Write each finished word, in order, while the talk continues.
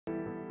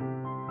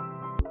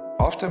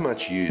After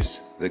much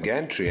use, the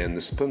gantry and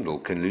the spindle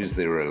can lose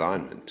their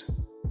alignment.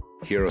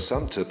 Here are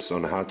some tips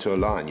on how to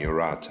align your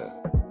router.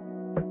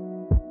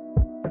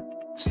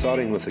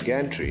 Starting with the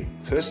gantry,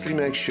 firstly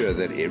make sure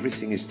that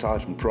everything is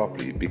tightened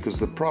properly, because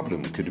the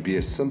problem could be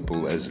as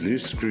simple as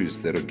loose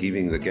screws that are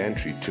giving the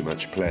gantry too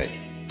much play.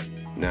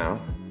 Now,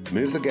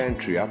 move the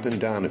gantry up and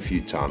down a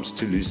few times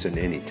to loosen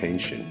any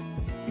tension.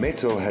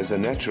 Metal has a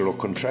natural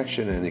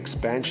contraction and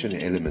expansion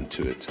element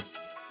to it,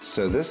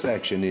 so this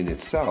action in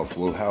itself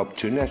will help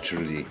to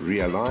naturally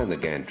realign the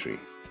gantry.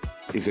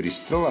 If it is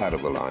still out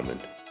of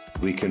alignment,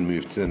 we can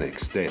move to the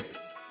next step.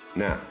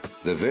 Now,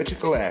 the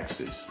vertical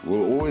axis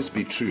will always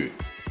be true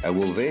and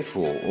will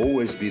therefore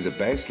always be the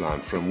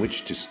baseline from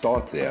which to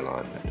start the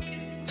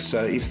alignment.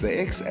 So if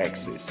the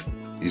x-axis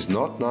is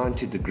not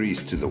 90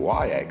 degrees to the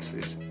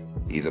y-axis,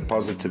 either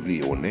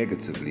positively or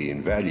negatively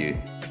in value,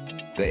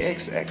 the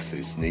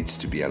x-axis needs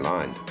to be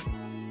aligned.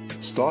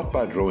 Start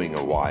by drawing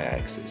a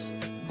y-axis,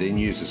 then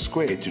use a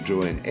square to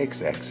draw an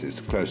x-axis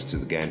close to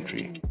the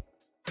gantry.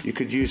 You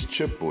could use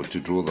chipboard to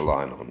draw the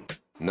line on.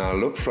 Now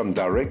look from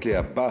directly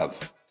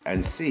above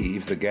and see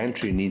if the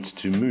gantry needs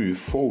to move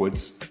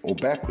forwards or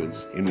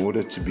backwards in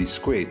order to be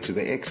squared to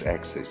the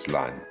x-axis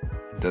line.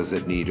 Does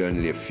it need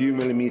only a few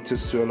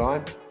millimeters to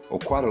align, or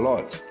quite a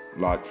lot,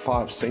 like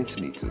 5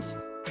 centimeters?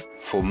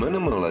 For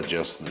minimal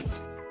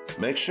adjustments,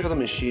 make sure the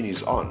machine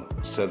is on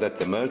so that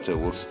the motor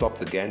will stop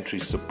the gantry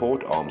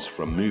support arms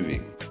from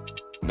moving.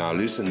 Now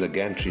loosen the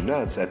gantry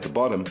nuts at the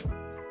bottom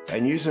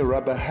and use a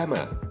rubber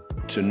hammer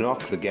to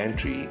knock the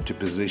gantry into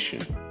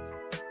position.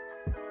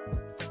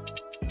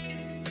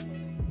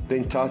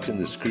 Then tighten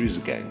the screws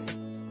again.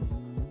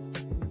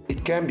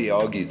 It can be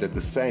argued that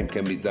the same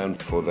can be done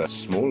for the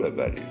smaller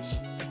values,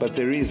 but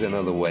there is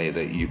another way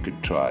that you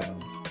could try.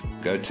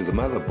 Go to the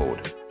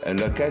motherboard and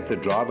locate the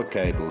driver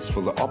cables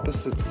for the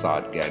opposite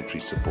side gantry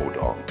support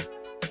arm.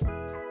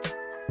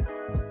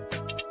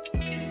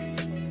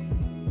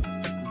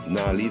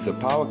 Now leave the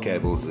power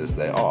cables as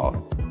they are,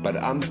 but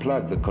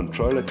unplug the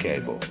controller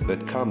cable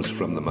that comes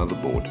from the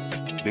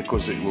motherboard,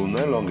 because it will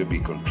no longer be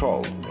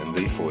controlled and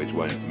therefore it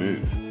won't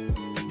move.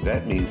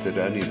 That means that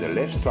only the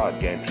left side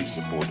gantry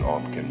support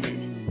arm can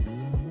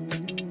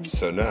move.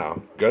 So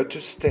now, go to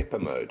stepper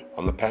mode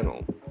on the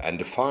panel and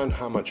define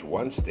how much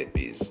one step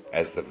is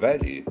as the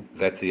value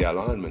that the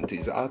alignment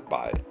is out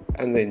by,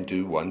 and then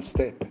do one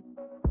step.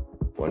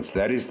 Once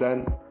that is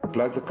done,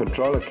 plug the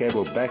controller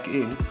cable back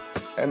in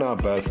and now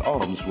both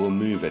arms will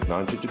move at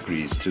 90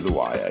 degrees to the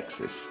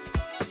y-axis.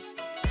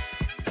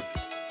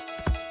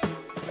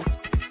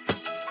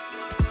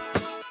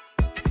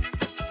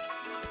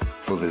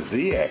 For the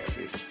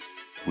z-axis,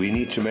 we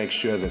need to make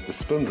sure that the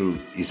spindle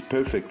is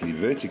perfectly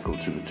vertical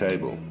to the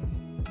table.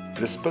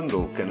 The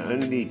spindle can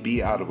only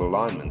be out of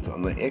alignment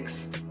on the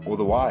x or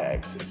the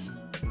y-axis.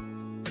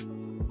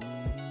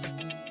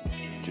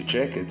 To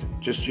check it,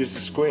 just use a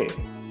square.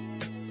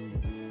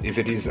 If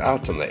it is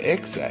out on the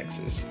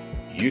x-axis,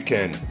 you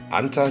can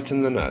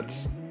untighten the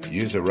nuts,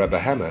 use a rubber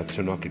hammer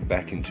to knock it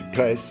back into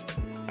place,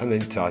 and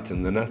then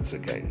tighten the nuts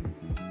again.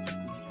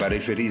 But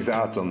if it is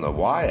out on the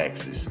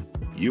y-axis,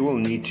 you will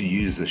need to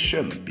use a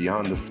shim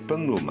behind the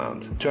spindle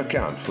mount to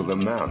account for the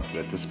amount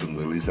that the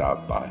spindle is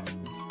out by.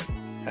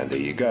 And there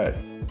you go,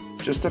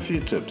 just a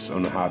few tips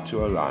on how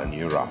to align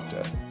your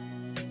router.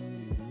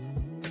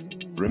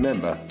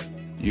 Remember,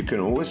 you can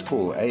always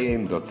call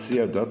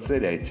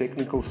am.co.za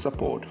technical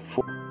support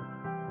for.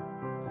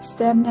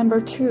 Step number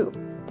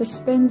 2. The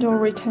spindle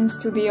returns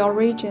to the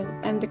origin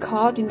and the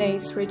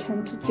coordinates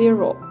return to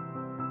 0.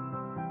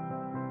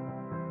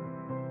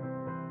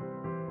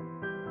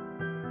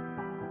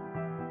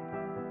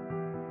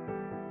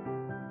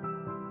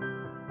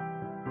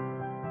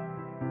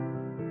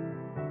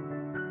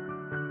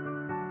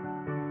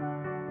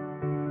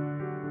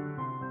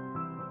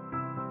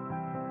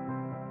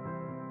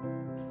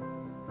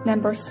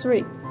 Number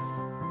 3.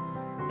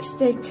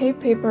 Stick tape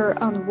paper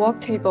on the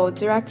work table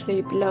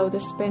directly below the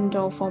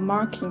spindle for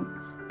marking.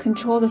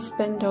 Control the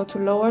spindle to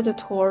lower the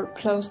tool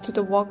close to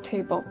the work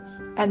table,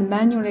 and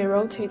manually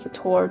rotate the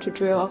tool to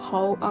drill a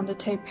hole on the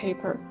tape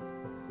paper.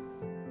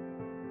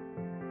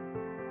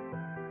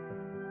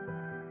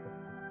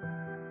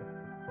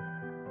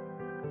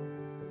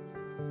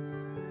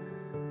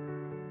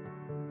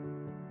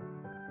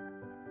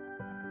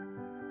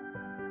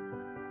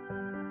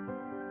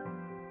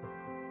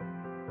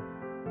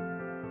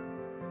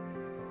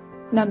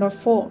 Number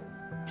 4.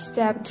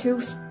 Step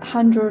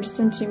 200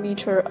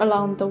 cm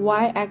along the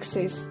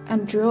y-axis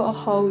and drill a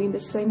hole in the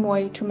same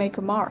way to make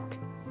a mark.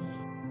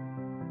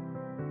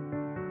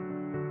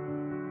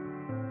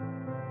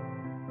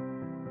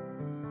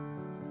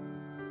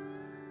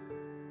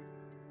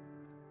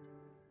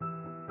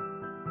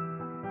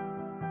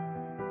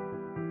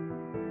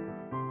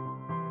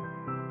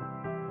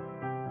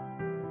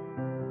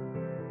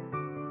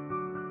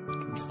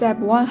 Step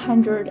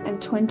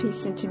 120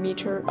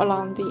 cm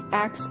along the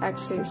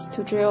x-axis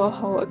to drill a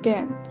hole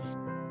again.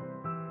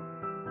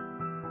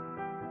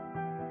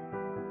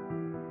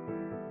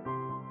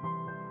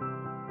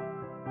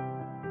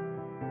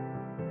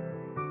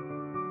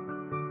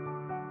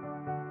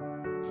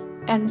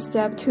 and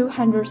step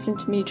 200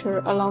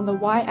 cm along the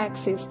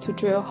y-axis to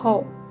drill a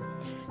hole.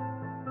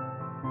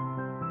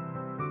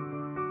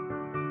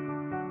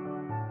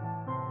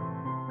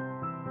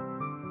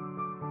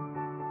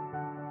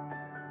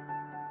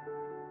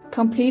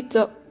 Complete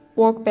the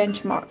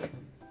workbench mark.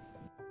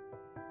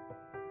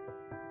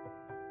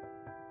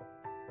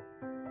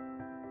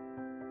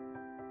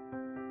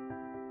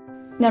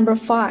 Number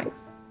 5.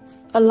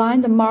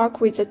 Align the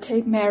mark with the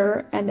tape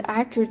measure and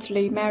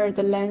accurately measure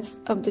the length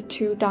of the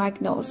two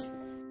diagonals.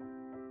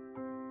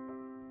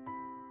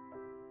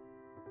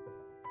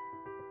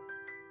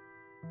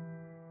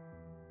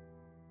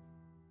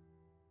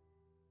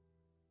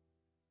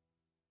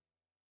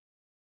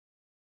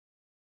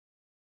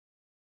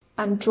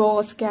 And draw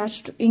a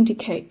sketch to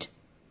indicate.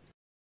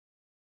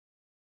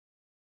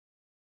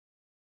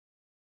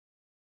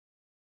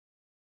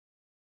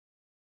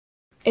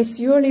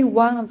 It's usually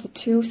one of the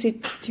two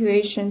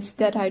situations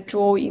that I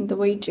draw in the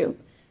video.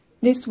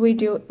 This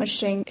video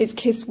machine is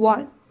case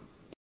 1.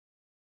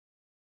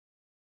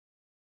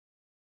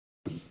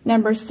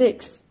 Number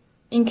 6.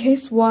 In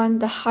case 1,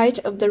 the height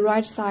of the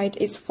right side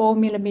is 4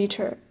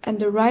 mm and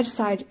the right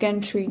side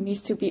gantry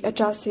needs to be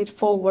adjusted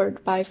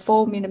forward by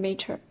 4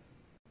 mm.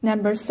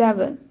 Number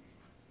 7.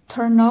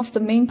 Turn off the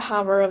main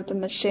power of the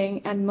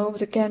machine and move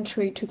the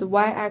gantry to the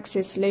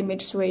y-axis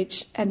limit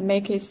switch and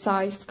make it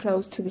sized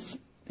close to the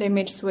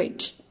limit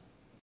switch.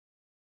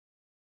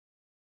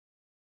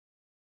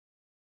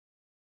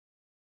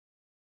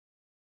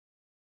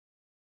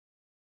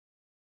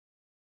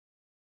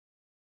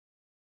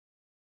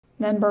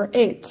 Number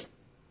 8.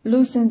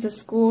 Loosen the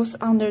screws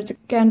under the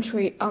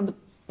gantry on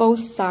both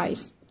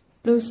sides.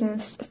 Loosen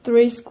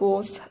 3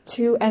 screws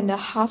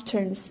 2.5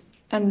 turns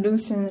and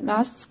loosen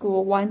last screw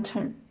 1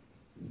 turn.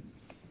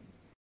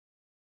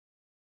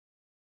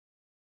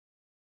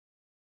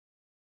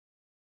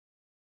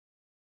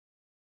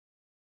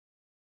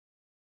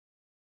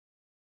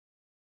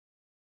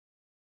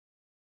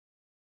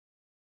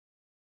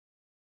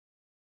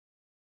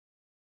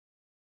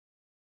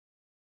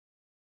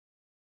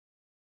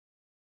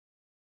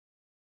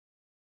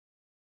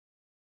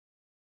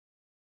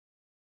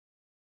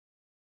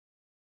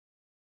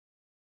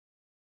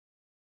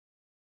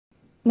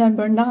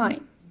 Number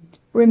 9.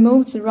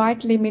 Remove the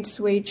right limit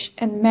switch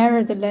and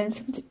measure the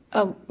length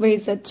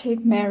with the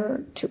tape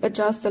measure to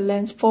adjust the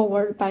length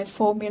forward by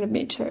 4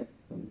 mm.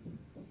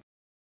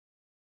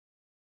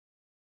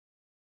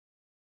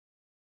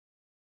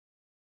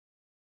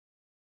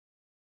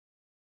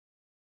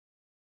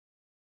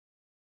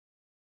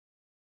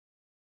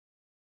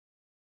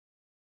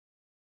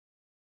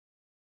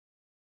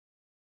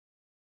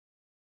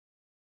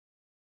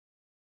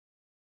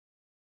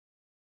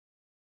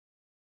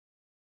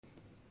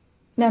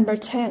 Number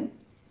 10.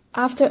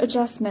 After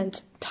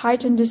adjustment,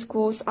 tighten the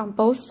screws on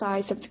both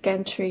sides of the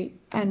gantry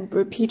and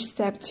repeat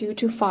step 2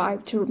 to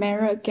 5 to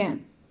measure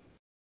again.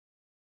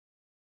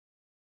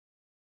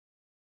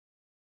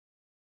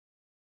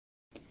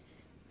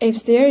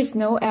 If there is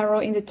no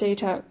error in the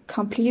data,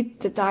 complete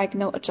the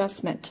diagonal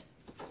adjustment.